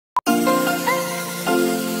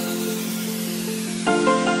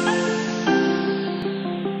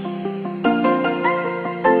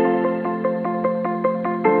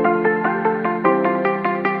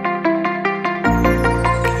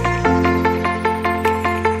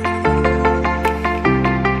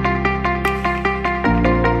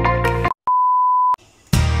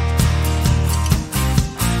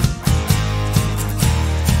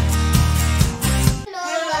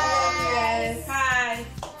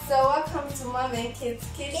welcome to Mom and Kids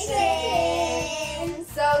Kitchen.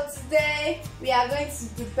 So today we are going to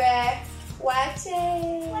prepare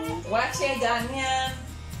Wakye. Wakye Ghanaian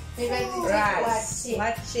rice.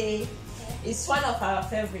 Wakye is one of our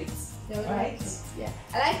favorites, right? Yeah,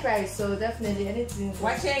 I like rice, so definitely anything.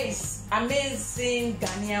 Wakye is amazing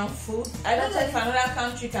Ghanaian food. I don't know if another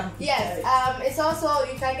country can prepare it. It's also,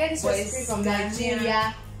 you can get this recipe from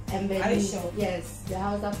Nigeria and Benin. Sure? Yes, the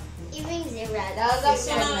house of even zero.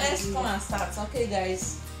 So now let's come and start. Okay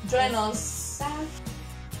guys, join us.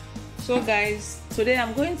 So guys, today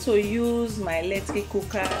I'm going to use my electric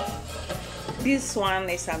cooker. This one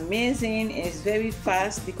is amazing. It's very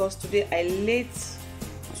fast because today I late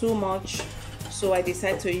too much, so I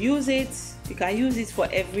decided to use it. You can use it for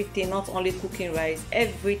everything, not only cooking rice,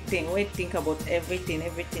 everything. When you think about everything,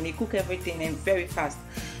 you cook everything and very fast.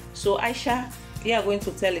 So Aisha, we are going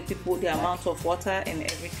to tell the people the amount of water and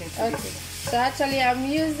everything today. Okay, so actually I'm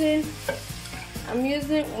using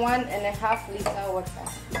 1.5 liter water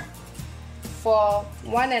for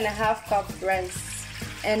 1.5 cup rice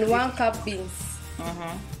and 1 cup beans.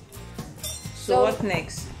 So what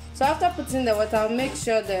next? So after putting the water, I'll make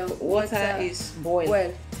sure the water is boiled.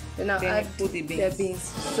 Well, then I'll add put the beans.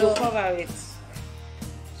 So cover it.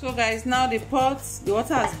 So guys, now the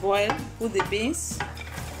water has boiled. Put the beans.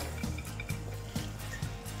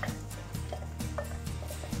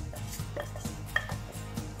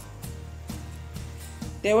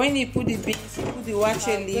 Then when you put the beans, you put the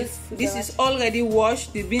wakye leaf. This is already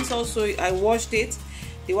washed. The beans also, I washed it.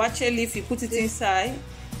 The wakye leaf, you put it inside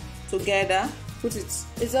together. Put it.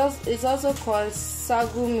 It's also called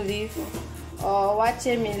sorghum leaf or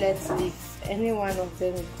wakye millet leaf. Any one of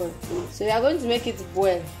them is called. So we are going to make it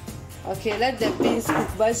boil. Okay, let the beans cook,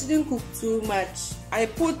 but it shouldn't cook too much. I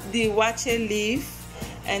put the wakye leaf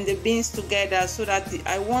and the beans together so that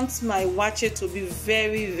I want my wakye to be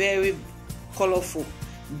very, very colorful,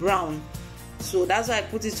 brown. So that's why I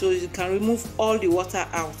put it, so you can remove all the water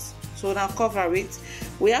out. So now cover it.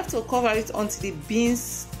 We have to cover it until the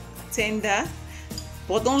beans tender,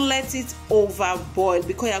 but don't let it over boil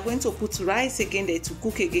because you are going to put rice again there to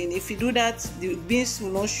cook again. If you do that, the beans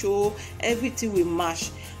will not show, everything will mash,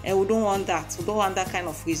 and we don't want that. We don't want that kind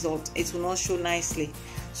of result. It will not show nicely.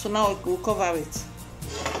 So now we'll cover it.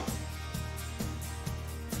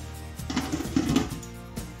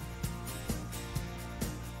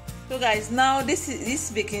 So guys, now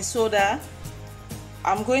this baking soda,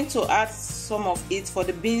 I'm going to add some of it for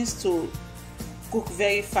the beans to cook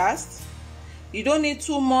very fast. You don't need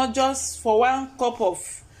too much. Just for 1 cup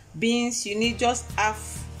of beans, you need just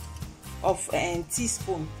half of a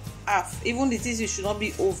teaspoon. Half. Even the teaspoon should not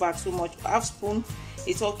be over too much. Half spoon,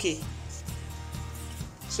 it's okay.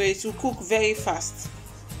 So it will cook very fast.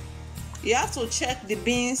 You have to check the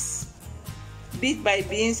beans bit by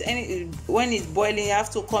beans, and when it's boiling you have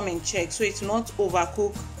to come and check so it's not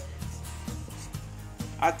overcook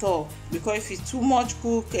at all, because if it's too much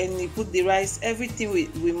cook and you put the rice, everything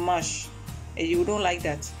will mash and you don't like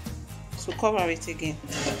that. So cover it again.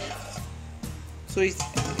 So it's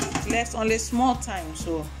left only small time,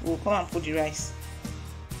 so we'll come and put the rice.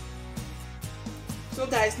 So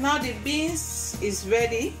guys, now the beans is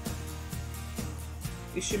ready.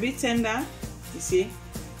 It should be tender, you see.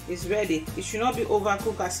 It's ready. It should not be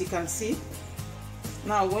overcooked, as you can see.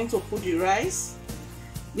 Now I'm going to put the rice.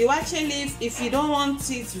 The wakye leaf, if you don't want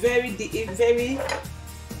it very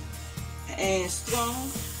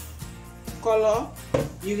strong color,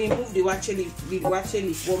 you remove the wakye leaf.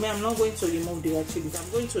 But me, I'm not going to remove the wakye leaf.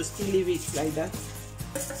 I'm going to still leave it like that.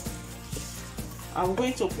 I'm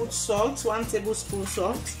going to put salt, 1 tablespoon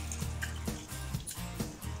salt.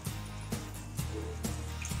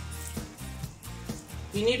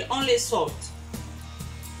 You need only salt.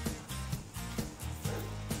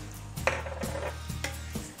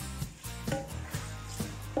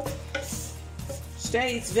 Stir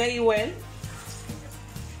it very well.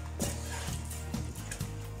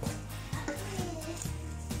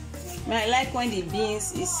 I like when the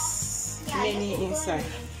beans is many inside.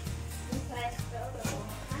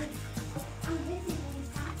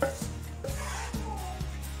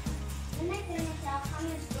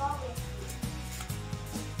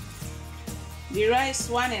 The rice,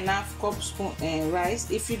 1.5 cup spoon rice.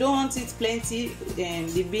 If you don't want it plenty,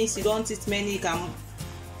 the beans you don't want it many, you can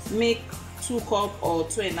make 2 cup or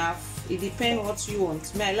 2.5. It depends what you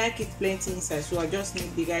want. Me, I like it plenty inside, so I just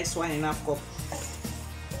need the rice 1.5 cup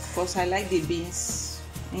because I like the beans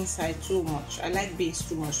inside too much. I like beans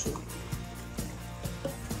too much. So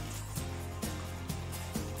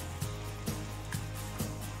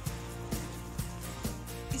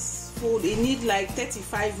this food, it need like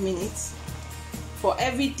 35 minutes for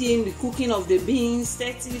everything, the cooking of the beans,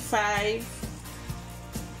 35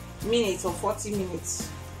 minutes or 40 minutes.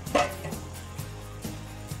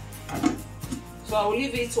 So I will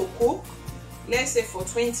leave it to cook, let's say for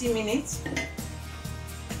 20 minutes.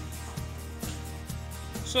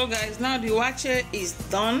 So guys, now the wakye is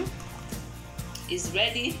done, is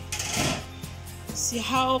ready. See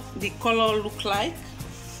how the color look like.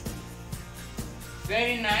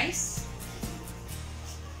 Very nice.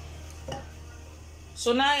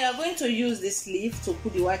 So now you are going to use this leaf to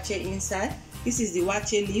put the wakye inside. This is the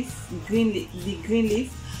wakye leaf, the green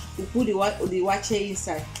leaf. We put the wakye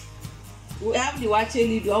inside. We have the wakye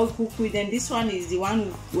leaf we all cook with, and this one is the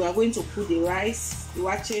one we are going to put the rice, the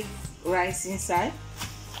wakye rice inside.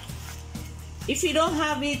 If you don't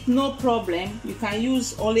have it, no problem. You can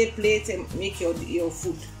use only plate and make your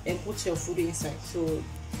food and put your food inside. So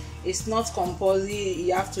it's not compulsory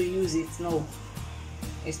you have to use it. No,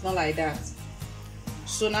 it's not like that.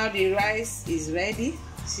 So now the rice is ready.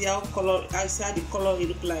 See how the color it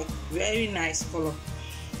look like. Very nice color.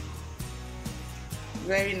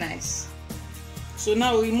 Very nice. So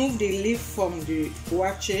now we remove the leaf from the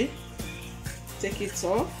wakye. Take it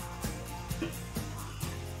off.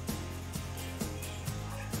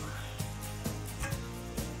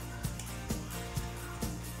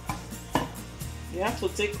 You have to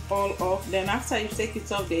take all off. Then after you take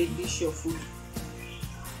it off, then you dish your food.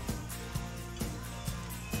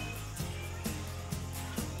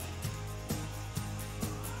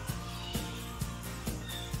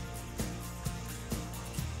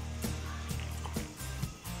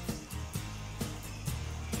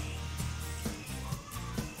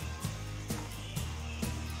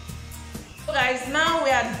 So guys, now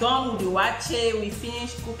we are done with the wakye. We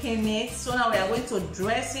finished cooking it. So now we are going to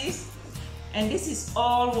dress it. And this is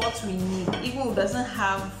all what we need, even if it doesn't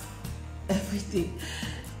have everything.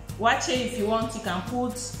 Wakye, if you want, you can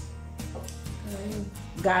put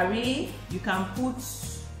gari, you can put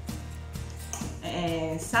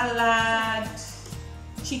salad,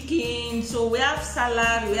 chicken. So we have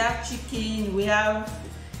salad, we have chicken, we have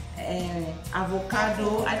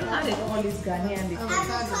avocado. I don't know how they call it Ghanaian.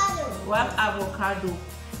 Avocado. We have avocado.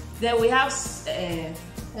 Then we have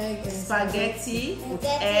spaghetti with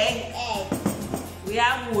egg. We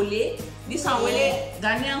have wole. This one wole,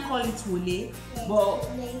 Ghanaian call it wole, but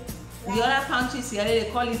the other countries here they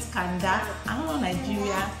call it kanda. I don't know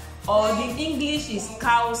Nigeria. Or the English is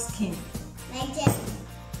cow skin.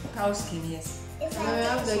 Cow skin, yes.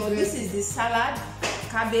 So this is the salad,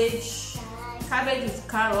 cabbage with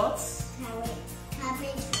carrots.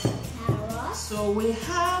 So we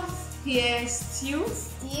have here stew.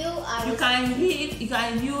 You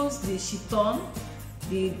can use the chiton,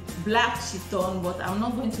 the black chiton, but I'm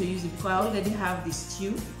not going to use it because I already have the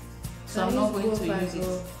stew, so I'm not going to use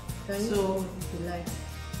it. So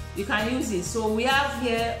you can use it. So we have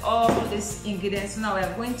here all these ingredients. Now we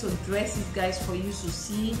are going to dress it, guys, for you to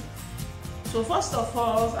see. So first of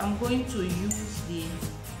all, I'm going to use the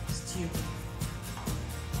stew.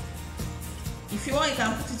 If you want, you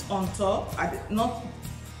can put it on top. Not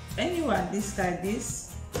anywhere this like this.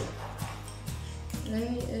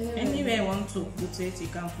 Anywhere you want to put it, you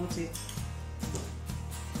can put it.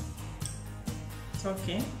 It's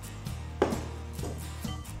okay.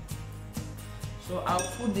 So I'll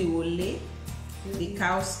put the wole, the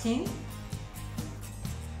cow skin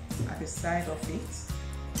at the side of it.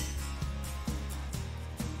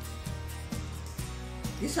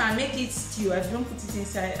 This one I make it stew. I don't put it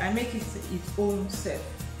inside. I make it its own self,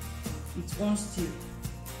 its own stew.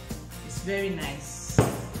 It's very nice.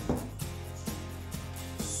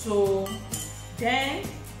 So then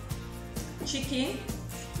chicken.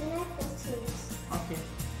 Okay,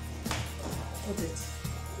 put it.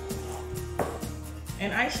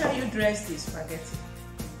 And Aisha, you dress the spaghetti.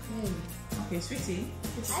 Okay, sweetie,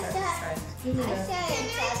 put it at the side. Can I dress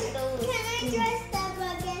the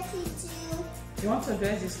spaghetti too? You want to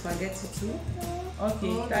dress the spaghetti too?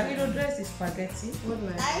 Okay, Davido dress the spaghetti.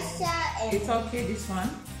 It's okay, this one.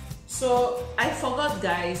 So I forgot,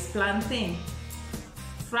 guys, plantain.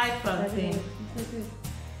 Fried plantain.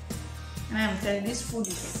 And I'm telling you, this food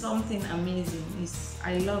is something amazing.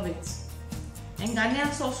 I love it. And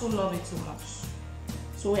Ghanaians also love it so much.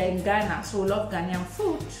 So we're in Ghana, so we love Ghanaian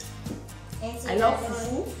food. I love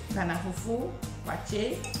fufu, Ghana fufu,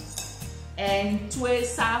 wakye, and tue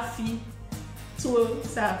safi.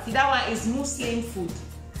 That one is Muslim food.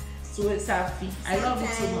 Tue safi. I love it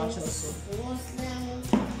so much also.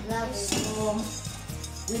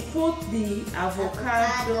 So we put the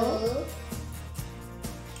avocado.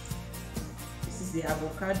 This is the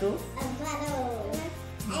avocado.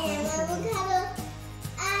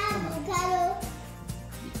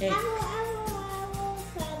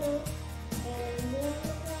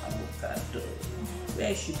 Avocado.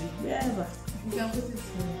 Where should be? Wherever. You can put it here.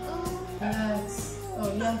 Yes.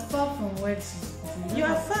 Oh, you are far from where it is. You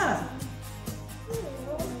are far.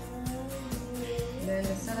 Then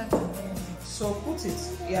the salad can be. So put it.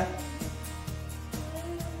 Yeah.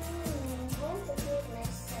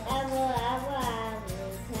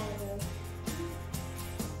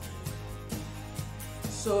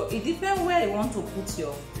 So it depends where you want to put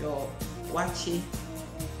your wakye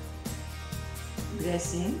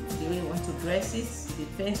dressing, the way you want to dress it.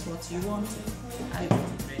 Depends what you want to, how you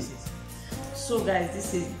want to dress it. So guys,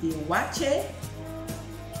 this is the wakye.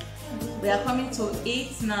 We are coming to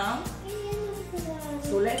eat now.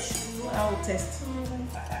 So let's do our test.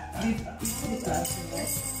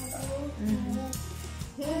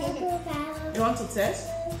 You want to test?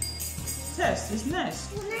 Test, it's nice.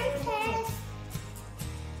 Can I test?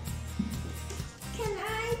 Can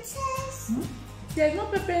I test? There's no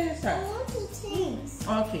pepper I inside. want to taste.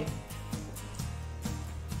 Okay.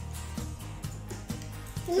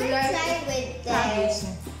 Can I try it with the?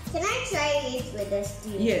 Can I try it with the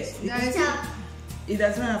stew? Yes. It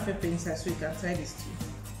doesn't have pepper inside, so you can try this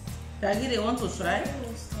too. Dagi, they want to try?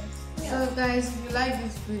 So guys, if you like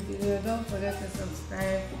this video, don't forget to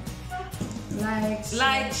subscribe,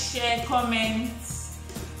 like, share, comment.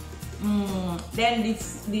 Then the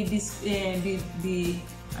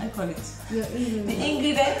I call it the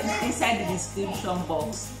ingredients is inside the description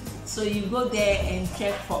box. So you go there and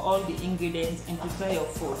check for all the ingredients and prepare your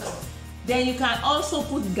food. Then you can also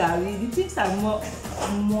put gari. The things are more,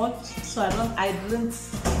 so I don't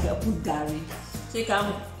put gari. So you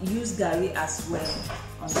can use gari as well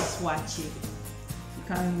on this wakye. You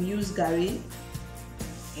can use gari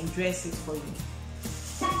and dress it for you.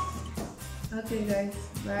 Okay guys,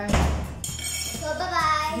 bye. So bye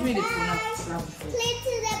bye. Give me the phone. Click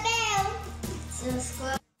to the bell.